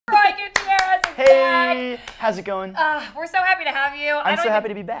How's it going? We're so happy to have you. I'm so happy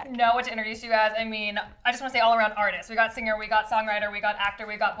to be back. Know what to introduce you as. I mean, I just want to say all around artist. We got singer, we got songwriter, we got actor,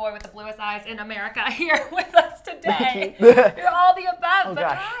 we got boy with the bluest eyes in America here with us today. You're all the above, oh, but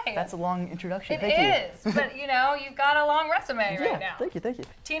gosh. hi. That's a long introduction. It is, but you know, you've got a long resume right now. Thank you, thank you.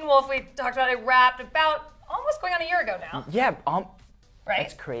 Teen Wolf, we talked about it, wrapped about almost going on a year ago now. Yeah, right?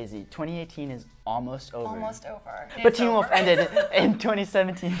 That's crazy. 2018 is almost over. Almost over. But Teen Wolf ended in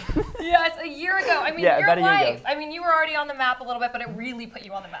 2017. Yeah, it's a year ago. I mean, yeah, your about a life. year ago. I mean, you were already on the map a little bit, but it really put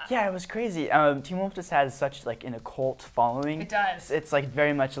you on the map. Yeah, it was crazy. Teen Wolf just has such like an occult following. It does. It's like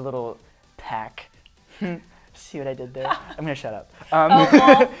very much a little pack. See what I did there? I'm gonna shut up. Wolf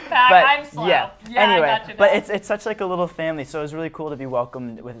pack. But, I'm slow. Yeah. I Anyway, got you now. but it's such like a little family, so it was really cool to be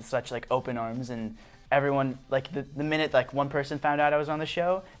welcomed with such like open arms, and everyone, like the minute like one person found out I was on the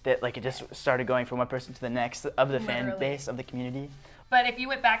show, that like it just started going from one person to the next of the fan base, of the community. But if you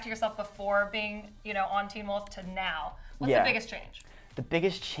went back to yourself before being, you know, on Teen Wolf to now, what's the biggest change? The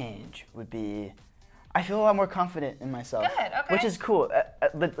biggest change would be, I feel a lot more confident in myself. Good, okay. Which is cool.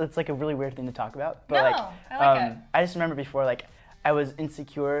 It's like a really weird thing to talk about. But no, like, I like it. I just remember before, like, I was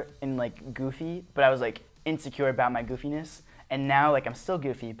insecure and like goofy, but I was like insecure about my goofiness. And now, like, I'm still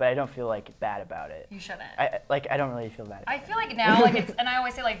goofy, but I don't feel like bad about it. You shouldn't. I don't really feel bad about it. I feel like now, like, it's, and I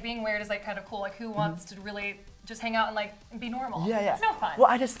always say, like, being weird is, like, kind of cool. Like, who wants to really just hang out and, like, be normal? Yeah, yeah. It's no fun. Well,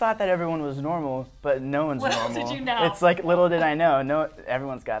 I just thought that everyone was normal, but no one's normal. Little did you know. It's like, little did I know. No,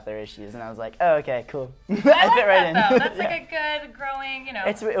 everyone's got their issues. And I was like, oh, okay, cool. I like fit right in. though. That's, like, a good, growing, you know.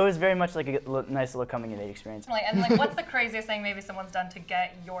 It was very much like a nice little coming-of-age experience. And, like, what's the craziest thing maybe someone's done to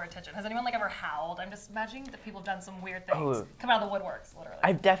get your attention? Has anyone, like, ever howled? I'm just imagining that people have done some weird things. Come out of the woodworks, literally.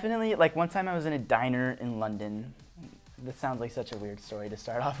 I've definitely, like, one time I was in a diner in London. This sounds like such a weird story to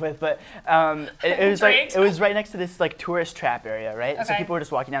start off with, but it was right next to this like tourist trap area, right? Okay. So people were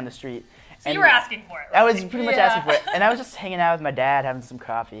just walking down the street. So you were asking for it, right? I was pretty much asking for it, and I was just hanging out with my dad, having some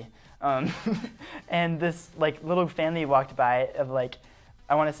coffee, and this like little family walked by of like,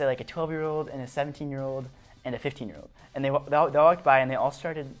 I want to say like a 12-year-old and a 17-year-old and a 15-year-old, and they walked by and they all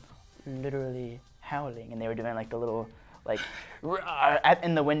started literally howling, and they were doing like the little like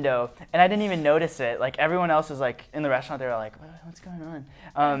in the window, and I didn't even notice it. Like everyone else was like in the restaurant, they were like, "What's going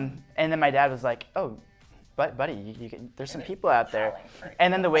on?" And then my dad was like, "Oh, buddy, there's some people out there."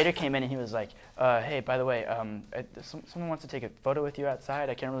 And then the waiter came in and he was like, "Hey, by the way, someone wants to take a photo with you outside.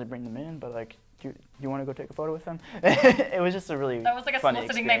 I can't really bring them in, but like, do you want to go take a photo with them?" It was just a really that was like a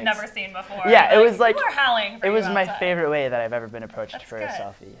soliciting they've never seen before. Yeah, it was like people are howling for it was you my outside. favorite way that I've ever been approached for a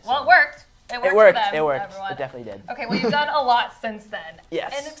selfie. So. Well, it worked. It worked. For them, it worked. Everyone. It definitely did. Okay, well, you've done a lot since then.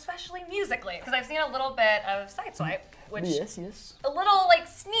 Yes. And especially musically, because I've seen a little bit of Sideswipe, which yes. A little like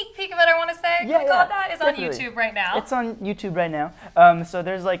sneak peek of it, I want to say. Yeah, that is definitely. on YouTube right now. It's on YouTube right now. So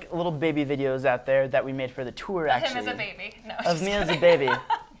there's like little baby videos out there that we made for the tour. Of actually. him as a baby. No. Of me as a baby.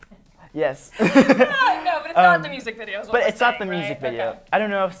 Yes. No, but it's not the music video. But it's not the music video. Okay. I don't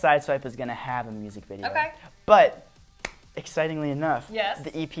know if Sideswipe is gonna have a music video. Okay. But excitingly enough, yes.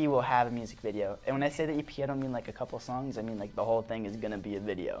 the EP will have a music video. And when I say the EP, I don't mean like a couple songs. I mean like the whole thing is gonna be a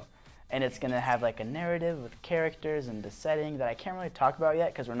video. And it's gonna have like a narrative with characters and the setting that I can't really talk about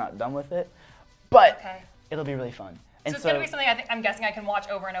yet because we're not done with it. But it'll be really fun. So it's going to be something I'm guessing I can watch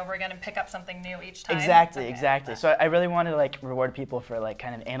over and over again and pick up something new each time. Exactly, exactly. So I really want to like reward people for like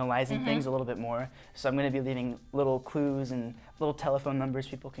kind of analyzing things a little bit more. So I'm going to be leaving little clues and little telephone numbers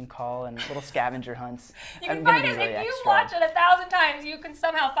people can call and little scavenger hunts. You can find his, if you watch it 1,000 times, you can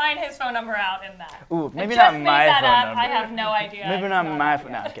somehow find his phone number out in that. Ooh, maybe not my phone number. I have no idea. Maybe not my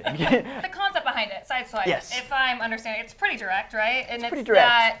phone. No, I'm kidding. The concept behind it, Sideswipe. Yes. If I'm understanding, it's pretty direct, right? And it's pretty direct.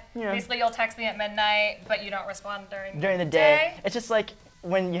 That basically you'll text me at midnight, but you don't respond during the day. It's just like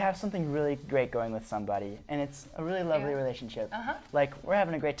when you have something really great going with somebody, and it's a really lovely relationship. Like we're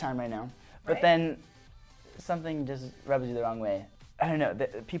having a great time right now, but then something just rubs you the wrong way. I don't know.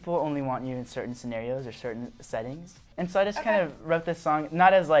 People only want you in certain scenarios or certain settings, and so I just kind of wrote this song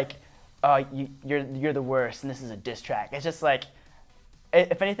not as like, oh, you're the worst, and this is a diss track. It's just like,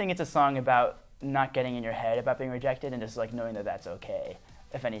 if anything, it's a song about not getting in your head about being rejected and just like knowing that that's okay.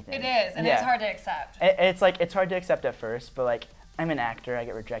 If anything. It is, and it's hard to accept. It's like, it's hard to accept at first, but like, I'm an actor, I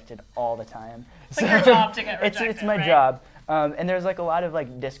get rejected all the time. It's like your job to get rejected, It's my job. And there's like a lot of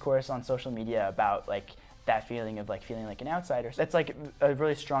like discourse on social media about like that feeling of like feeling like an outsider. So it's like a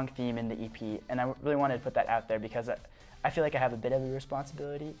really strong theme in the EP, and I really wanted to put that out there because I feel like I have a bit of a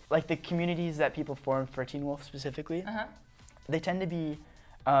responsibility. Like the communities that people form for Teen Wolf specifically, they tend to be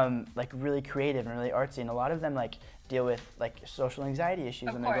like really creative and really artsy, and a lot of them like deal with like social anxiety issues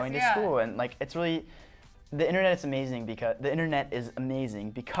when they're going to school, and like it's really the internet is amazing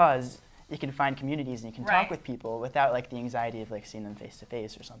because you can find communities and you can Right. talk with people without like the anxiety of like seeing them face to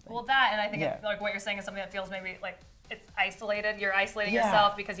face or something. Well, that, and I think Yeah. like what you're saying is something that feels maybe like it's isolated. You're isolating Yeah.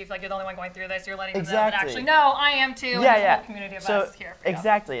 yourself because you feel like you're the only one going through this. You're letting them know that Exactly. actually, no, I am too. And Yeah, there's a yeah. whole community of So us here for you.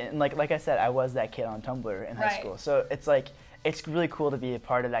 exactly, and like I said, I was that kid on Tumblr in high Right. school. So it's like it's really cool to be a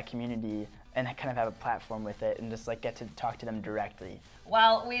part of that community and kind of have a platform with it and just like get to talk to them directly.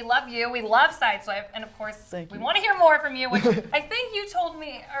 Well, we love you. We love Sideswipe, and of course, Thank we you. want to hear more from you. Which I think you told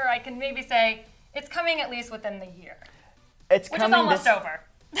me, or I can maybe say, it's coming at least within the year, It's which coming is almost this over.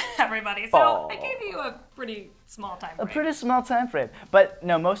 Everybody. So fall. I gave you a pretty small time A frame. pretty small time frame, but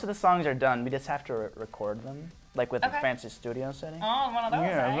no, most of the songs are done. We just have to record them, like with Okay. the fancy studio setting. Oh, one of those.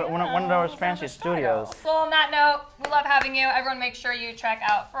 Yeah, eh? one of those Sounds fancy like studios. style. So on that note, we love having you. Everyone make sure you check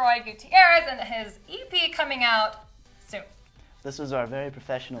out Froy Gutierrez and his EP coming out soon. This was our very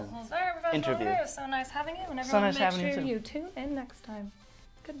professional. Well, very professional Interview. interview. So nice having you. And So everyone nice make having you sure too. you tune in next time.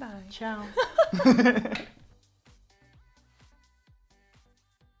 Goodbye. Ciao.